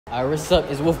What's up?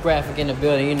 It's Wolf Graphic in the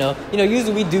building, you know.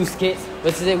 Usually we do skits,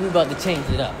 but today we about to change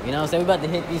it up. You know what I'm saying? We about to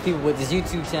hit these people with this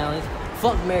YouTube challenge.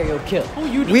 Fuck, marry, or kill.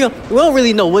 We don't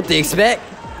really know what to expect,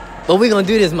 but we gonna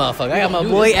do this motherfucker. I got my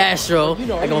boy Astroo,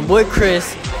 I got my boy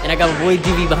Chris, and I got my boy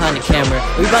Deevee behind the camera.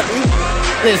 We about to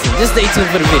listen. Just stay tuned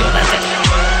for the video. That's it.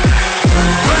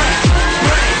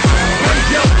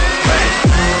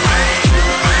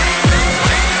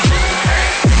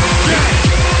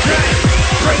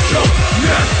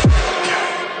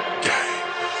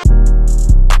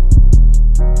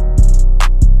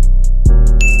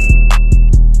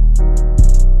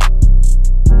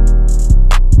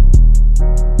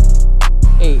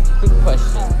 Hey, quick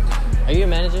question. Are you a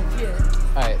manager? Yeah.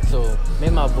 Alright, so me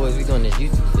and my boys, we doing this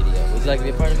YouTube video. Would you like to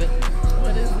be a part of it?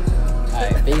 What is it?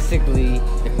 Alright, basically,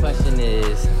 the question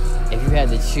is, if you had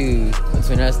to choose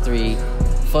between us three,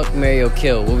 fuck, marry, or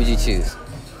kill, what would you choose?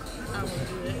 I won't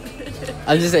do it.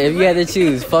 I'm just saying, if you had to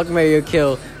choose, fuck, marry, or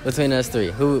kill between us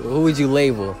three, who would you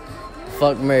label?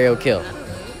 Fuck, marry, or kill?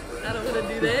 I don't want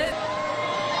to do that.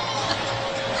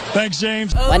 Thanks,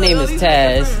 James. My name is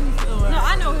Tazz. No,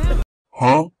 I know him.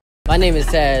 Huh? My name is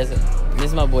Tazz. This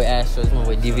is my boy Astroo. This is my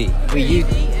boy Deevee.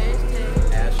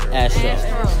 Astroo.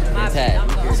 And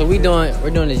Tazz. So we're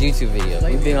doing this YouTube video.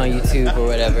 We've been on YouTube or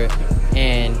whatever,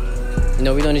 and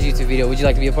we're doing this YouTube video. Would you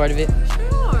like to be a part of it?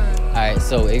 Sure. All right.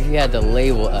 So if you had to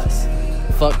label us,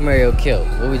 fuck, marry, or kill,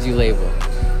 what would you label?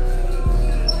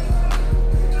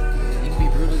 You can be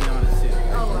brutally honest too.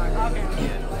 Oh, okay.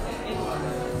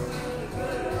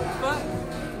 Fuck,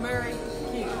 marry,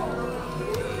 kill.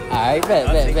 All right, bet.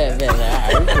 All right,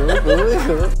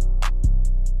 cool.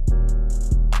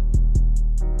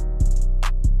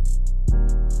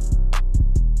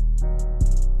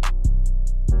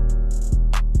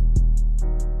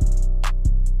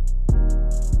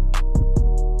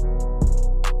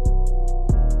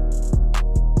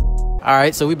 All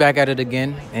right, so we back at it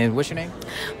again. And what's your name?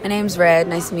 My name's Red.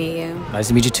 Nice to meet you. Nice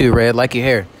to meet you too, Red. Like your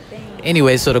hair.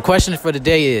 Anyway, so the question for the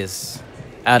day is,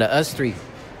 out of us three,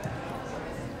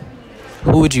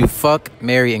 who would you fuck,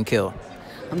 marry, and kill?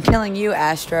 I'm killing you,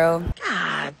 Astroo.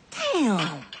 God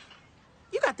damn.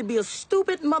 You got to be a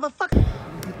stupid motherfucker.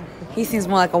 He seems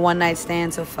more like a one-night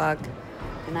stand, so fuck.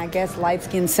 And I guess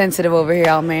light-skin sensitive over here,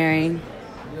 I'll marry. You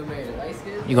gonna marry the light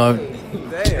skin? You gonna...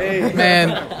 Hey, Man,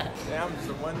 damn, just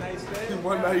a one night stand.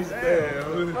 One night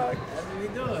stand. That's what we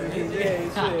doing.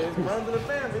 Yeah, shit. Run to the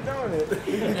family, don't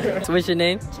it? So what's your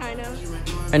name? China.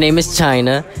 Her name is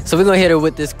China. So we're gonna hit her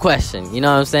with this question. You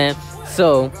know what I'm saying?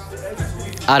 So,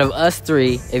 out of us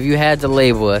three, if you had to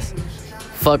label us,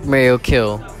 fuck, marry, or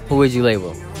kill, who would you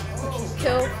label?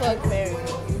 Kill, fuck, marry.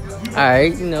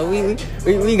 Alright,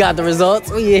 we got the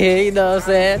results. We here, you know what I'm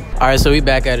saying? all right, so we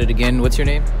back at it again. What's your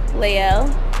name? Lael.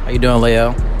 How you doing,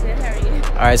 Leo? Good, how are you?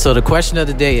 All right, so the question of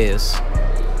the day is,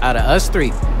 out of us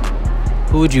three,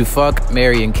 who would you fuck,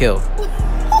 marry, and kill? Be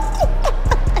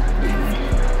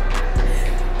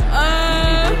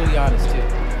brutally honest too.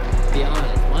 Be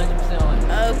honest, 100% honest.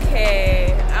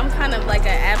 Okay, I'm kind of like an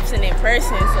abstinent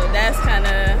person, so that's kind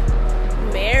of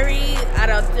married out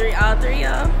of all three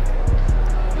y'all.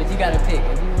 But you gotta pick.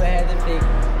 If you had to pick,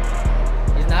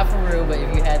 it's not for real, but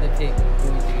if you had to pick,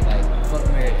 who would you like? Fuck,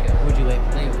 marry, or kill? Who would you label?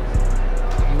 If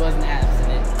you wasn't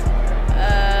abstinent.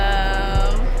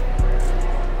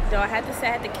 Do I have to say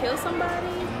I had to kill somebody?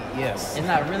 Yes. It's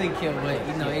not really kill, but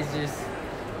it's just.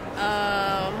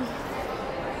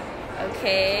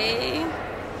 Okay.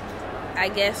 I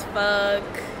guess fuck,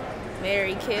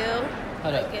 marry, kill.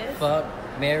 Hold up. I guess. Fuck,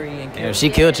 marry, and kill. Yeah, she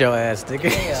killed your ass, nigga.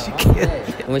 Yeah, She I'm killed.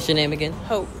 dead. What's your name again?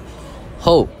 Hope.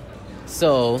 Hope.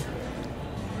 So,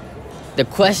 the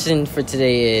question for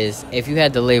today is, if you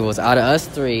had the labels out of us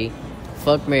three,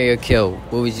 fuck, marry, or kill,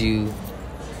 what would you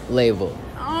label?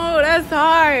 Oh, that's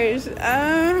harsh.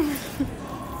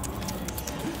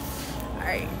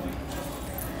 Alright.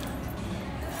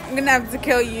 I'm gonna have to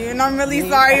kill you, and I'm really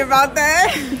sorry about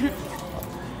that.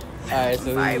 Alright,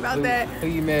 so Sorry about that. Who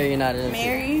you marrying out of them?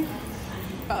 Marry.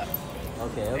 Fuck.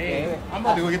 Okay. I'm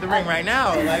about to go get the ring right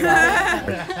now. Like,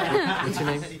 What's your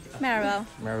name? Maribel.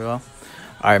 Maribel.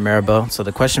 All right, Maribel. So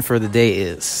the question for the day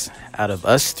is, out of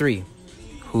us three,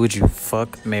 who would you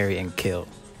fuck, marry, and kill?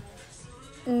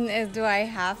 Do I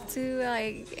have to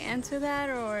answer that,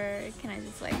 or can I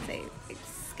just say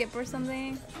skip or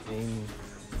something?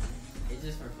 It's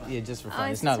just for fun. Yeah, just for Oh,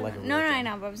 fun. It's not like a no, real I thing.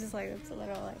 know, but I was just it's a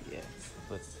little Yeah,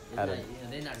 but It's out not,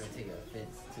 of they're not gonna take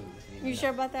offense too. You sure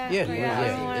about that? yeah, Like, yeah, I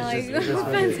don't want to It's just for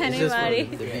offend it's just for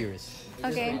anybody. the viewers.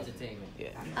 Okay. Entertainment.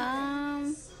 Yeah,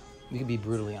 you can be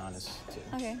brutally honest too.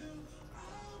 Okay.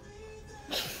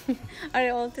 Are they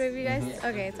all three of you guys?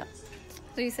 Okay,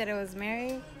 so you said it was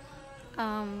marry,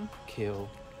 Kill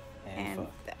and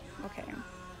fuck. Okay.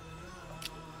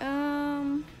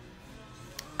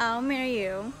 I'll marry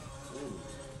you.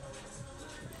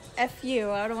 F you.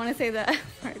 I don't want to say that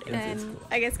word. And cool.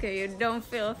 I guess kill you. Don't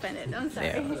feel offended. I'm sorry.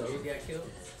 Yeah.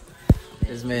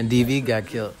 This man Deevee got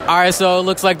killed. All right, so it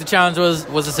looks like the challenge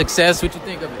was a success. What you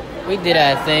think of it? We did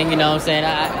our thing, you know what I'm saying?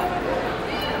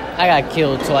 I got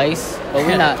killed twice, but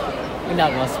we're not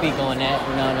gonna speak on that,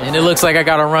 you know what I'm saying? And it looks like I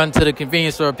gotta run to the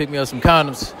convenience store and pick me up some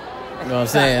condoms. You know what I'm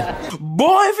saying?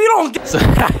 Boy, if you don't get...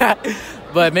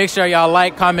 But make sure y'all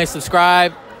like, comment,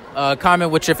 subscribe,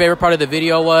 comment what your favorite part of the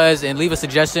video was, and leave a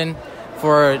suggestion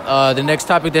for the next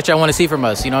topic that y'all want to see from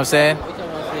us. You know what I'm saying? What y'all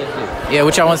want to see us do? Yeah,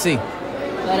 what y'all want to see?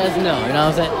 Let us know, you know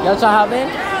what I'm saying? Y'all try to hop in?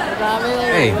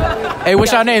 Hey,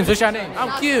 what's your names? What's your name? I'm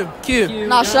Q.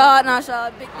 Not shot,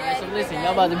 Big Alright, so listen,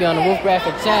 y'all about to be on the Wolf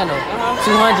Graphic channel.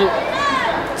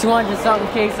 200 something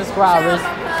K subscribers.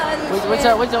 What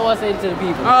y'all want to say to the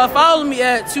people? Follow me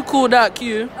at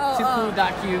toocool.q.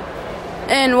 Toocool.q.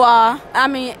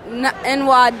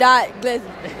 NY.glizzy.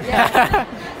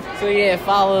 So yeah,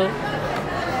 follow.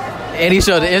 And he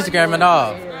showed the Instagram and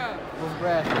all. Wolf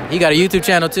Graphic. He got a YouTube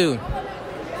channel too.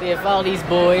 So yeah, follow these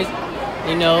boys.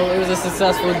 You know, it was a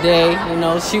successful day, you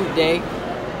know, shoot day.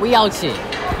 We out here.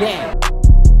 Yeah.